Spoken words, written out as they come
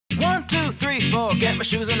2, 3, 4, get my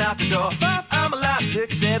shoes and out the door. 5, I'm alive.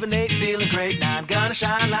 6, 7, 8, feeling great. 9, gonna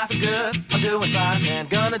shine, life is good. I'm doing fine. 10,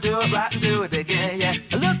 gonna do it right and do it again, yeah.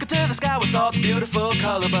 I look into the sky with all the beautiful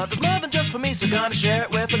color, but there's more than just for me, so gonna share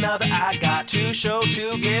it with another. I got to show,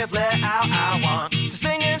 to give, let out. I want to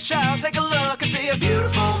sing and shout. Take a look and see a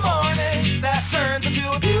beautiful morning that turns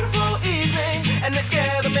into a beautiful evening, and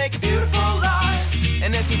together make a beautiful life.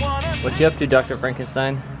 And if you wanna, what you up to, Dr.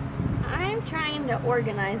 Frankenstein? I'm trying to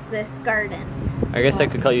organize this garden. I guess I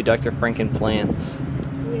could call you Dr. Frankenplants.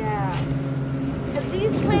 Yeah. Because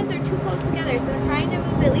these plants are too close together, so I'm trying to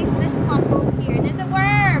move at least this clump over here. And it's a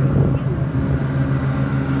worm!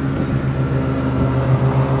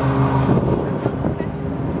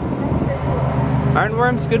 Aren't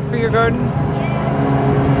worms good for your garden? Yeah.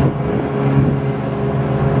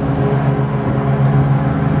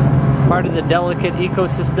 Part of the delicate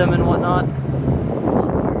ecosystem and whatnot.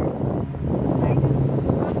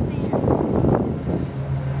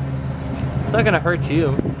 It's not gonna hurt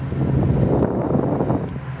you.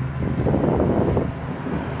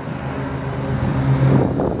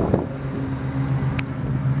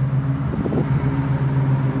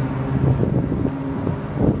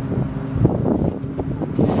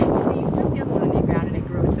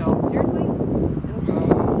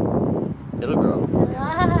 It'll grow. It's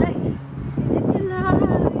alive. It's alive. I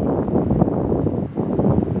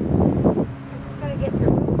just gotta get the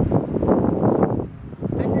roots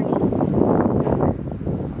underneath.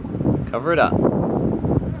 Cover it up. I'm gonna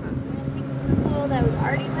take some of the soil that was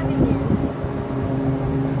already living in.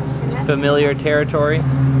 And that's Familiar territory.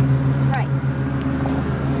 right.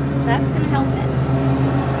 That's gonna help it.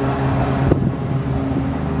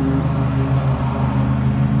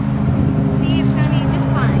 See, it's gonna be just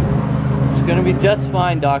fine. It's gonna be just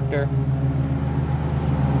fine, Doctor.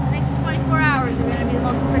 The next 24 hours are gonna be the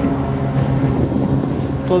most critical.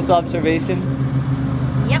 Close observation.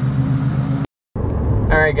 Yep.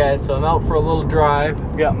 Alright guys, so I'm out for a little drive.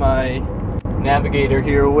 I've got my navigator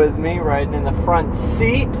here with me, riding in the front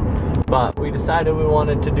seat. But we decided we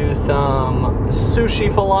wanted to do some sushi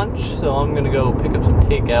for lunch, so I'm gonna go pick up some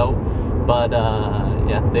takeout. But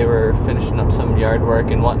yeah, they were finishing up some yard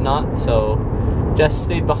work and whatnot, so Jess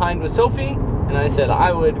stayed behind with Sophie, and I said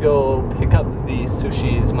I would go pick up the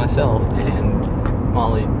sushis myself, and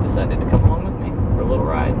Molly decided to come along with me for a little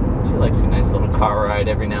ride. She likes a nice little car ride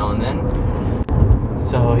every now and then.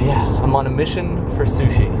 So yeah, I'm on a mission for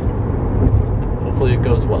sushi. Hopefully it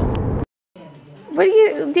goes well. What do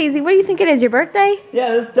you, Daisy, what do you think it is, your birthday?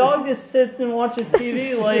 Yeah, this dog just sits and watches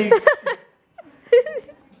TV like...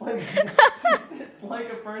 Like, she sits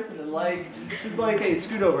like a person and like, she's like, hey,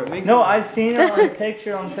 scoot over. No, I've seen her on a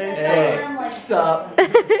picture on Facebook. Hey, what's up?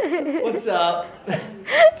 What's up?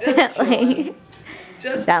 Just chilling.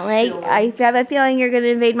 Just chilling. I have a feeling you're going to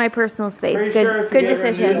invade my personal space. Pretty good sure if good you get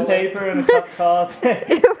decision. a newspaper and a cup of coffee.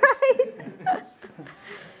 Right.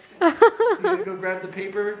 You gonna go grab the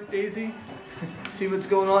paper, Daisy? See what's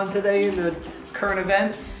going on today in the current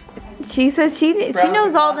events? She says she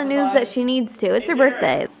knows all the news that she needs to. It's her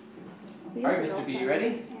birthday. Alright, Mr. B, you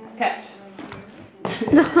ready? Catch.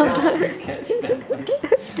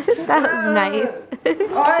 That was nice.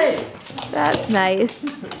 Alright. That's nice.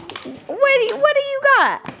 What do you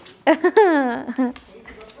got?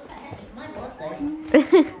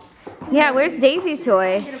 Yeah, where's Daisy's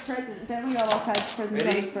toy? Get a present. Bentley got all kinds of presents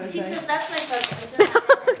on his birthday. She said that's my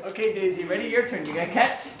present. Okay, Daisy, ready? Your turn. You gonna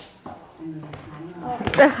catch?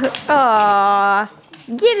 Aww.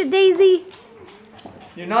 Get it, Daisy.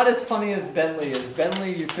 You're not as funny as Bentley is.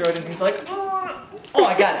 Bentley, you throw it and he's like, oh,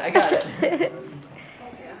 I got it.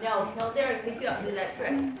 No, there, we don't do that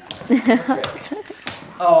trick.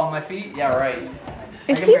 Oh, on my feet? Yeah, right.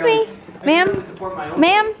 Excuse me, ma'am.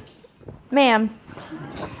 Ma'am. Ma'am.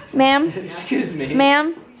 Ma'am. Excuse me.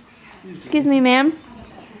 Ma'am. Excuse me, ma'am.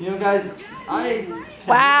 You know, guys,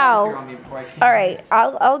 Wow. All right,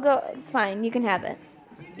 I'll go. It's fine. You can have it.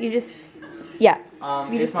 You just, yeah.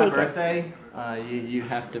 You it's just my take birthday. You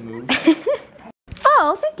have to move.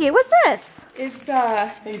 Oh, thank you. What's this? It's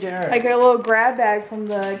Hey, Jared. like a little grab bag from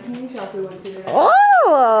the candy shop we went to today.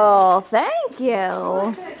 Oh, thank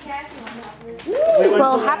you.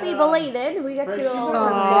 Well, happy belated. We got you a little.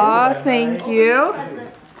 Aw, thank you.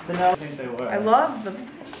 I think they were. I love the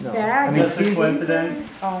bag. I mean, just a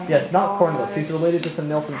coincidence. Yes, not Cornwall. She's related to some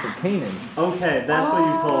Nelsons from Canaan. Okay, that's what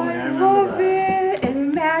you told me. I remember love that. it. It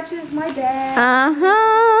matches my bag.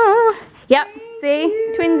 Uh-huh. Yep.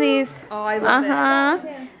 See? Twinsies. Oh, I love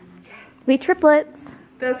it. We triplets.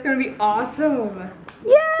 That's gonna be awesome.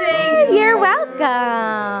 Yay! You're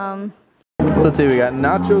welcome. So let's see, we got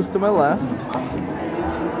nachos to my left.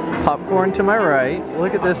 Popcorn to my right.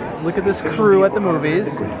 Look at this. Look at this crew at the movies.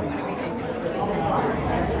 I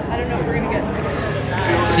don't know if we're gonna get.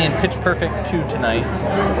 Seeing Pitch Perfect 2 tonight.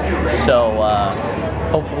 So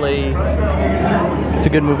hopefully it's a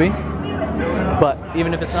good movie. But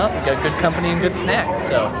even if it's not, we got good company and good snacks.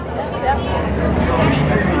 So.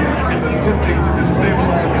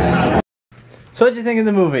 So what'd you think of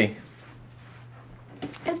the movie?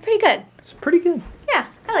 It was pretty good. It's pretty good. Yeah,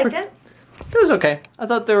 I liked it. It was okay. I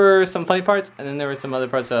thought there were some funny parts, and then there were some other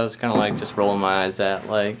parts that I was kind of like just rolling my eyes at,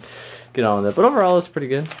 like, get on with it. But overall, it was pretty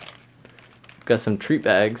good. Got some treat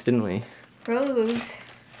bags, didn't we? Rose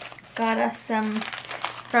got us some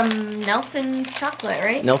from Nelson's Chocolate,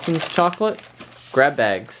 right? Nelson's Chocolate grab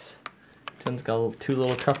bags. Tim's got 2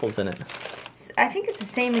 little truffles in it. I think it's the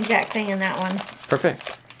same exact thing in that one.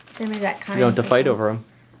 Perfect. Same exact kind. You don't have to fight over them.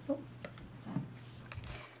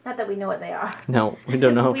 Not that we know what they are. No, we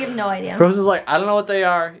don't know. We have no idea. Rose was like, I don't know what they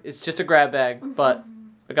are. It's just a grab bag, but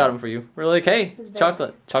I got them for you. We're like, hey, it's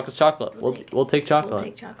chocolate. Chocolate's chocolate. We'll take chocolate. We'll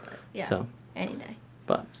take chocolate. Yeah. So, any day.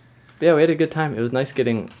 but yeah, we had a good time. It was nice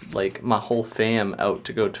getting like my whole fam out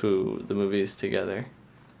to go to the movies together.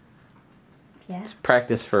 Yeah. It's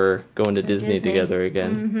practice for going to Disney together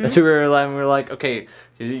again. Mm-hmm. That's what we were like. We were like, okay,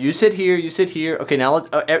 you sit here, you sit here. Okay, now let's.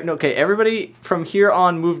 Okay, everybody from here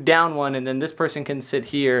on move down one, and then this person can sit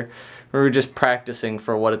here. We were just practicing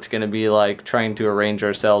for what it's gonna be like, trying to arrange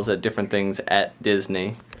ourselves at different things at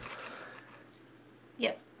Disney.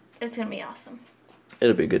 Yep, it's gonna be awesome.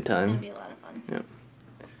 It'll be a good It's gonna time. be a lot of fun. Yeah.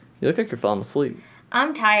 You look like you're falling asleep.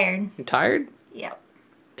 I'm tired. You tired? Yep.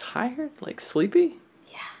 Tired? Like sleepy?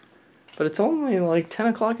 Yeah. But it's only like 10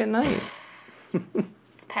 o'clock at night.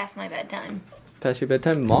 It's past my bedtime. Past your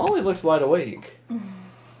bedtime? Molly looks wide awake.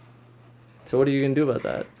 So what are you going to do about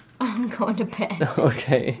that? I'm going to bed.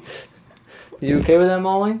 Okay. You okay with that,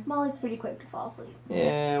 Molly? Molly's pretty quick to fall asleep.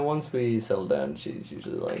 Yeah, once we settle down, she's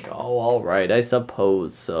usually like, oh, all right, I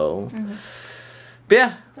suppose so. Mm-hmm. But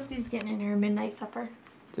yeah. Sophie's getting in her midnight supper.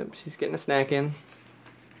 Yep, she's getting a snack in.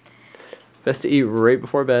 Best to eat right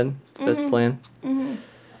before bed. Best plan. Mm-hmm.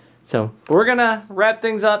 So, we're gonna wrap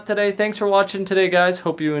things up today. Thanks for watching today, guys.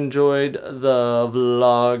 Hope you enjoyed the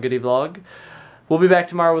vloggity vlog. We'll be back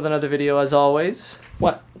tomorrow with another video as always.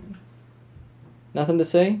 What? Nothing to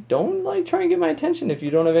say? Don't like try and get my attention if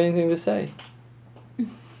you don't have anything to say.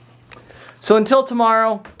 So until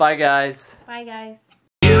tomorrow, bye guys. Bye, guys.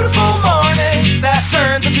 Beautiful morning that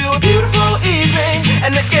turns into a beautiful evening,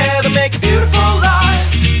 and together make a beautiful life.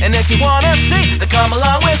 And if you wanna see, then come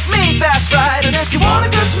along with me, that's right. And if you want a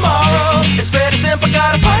good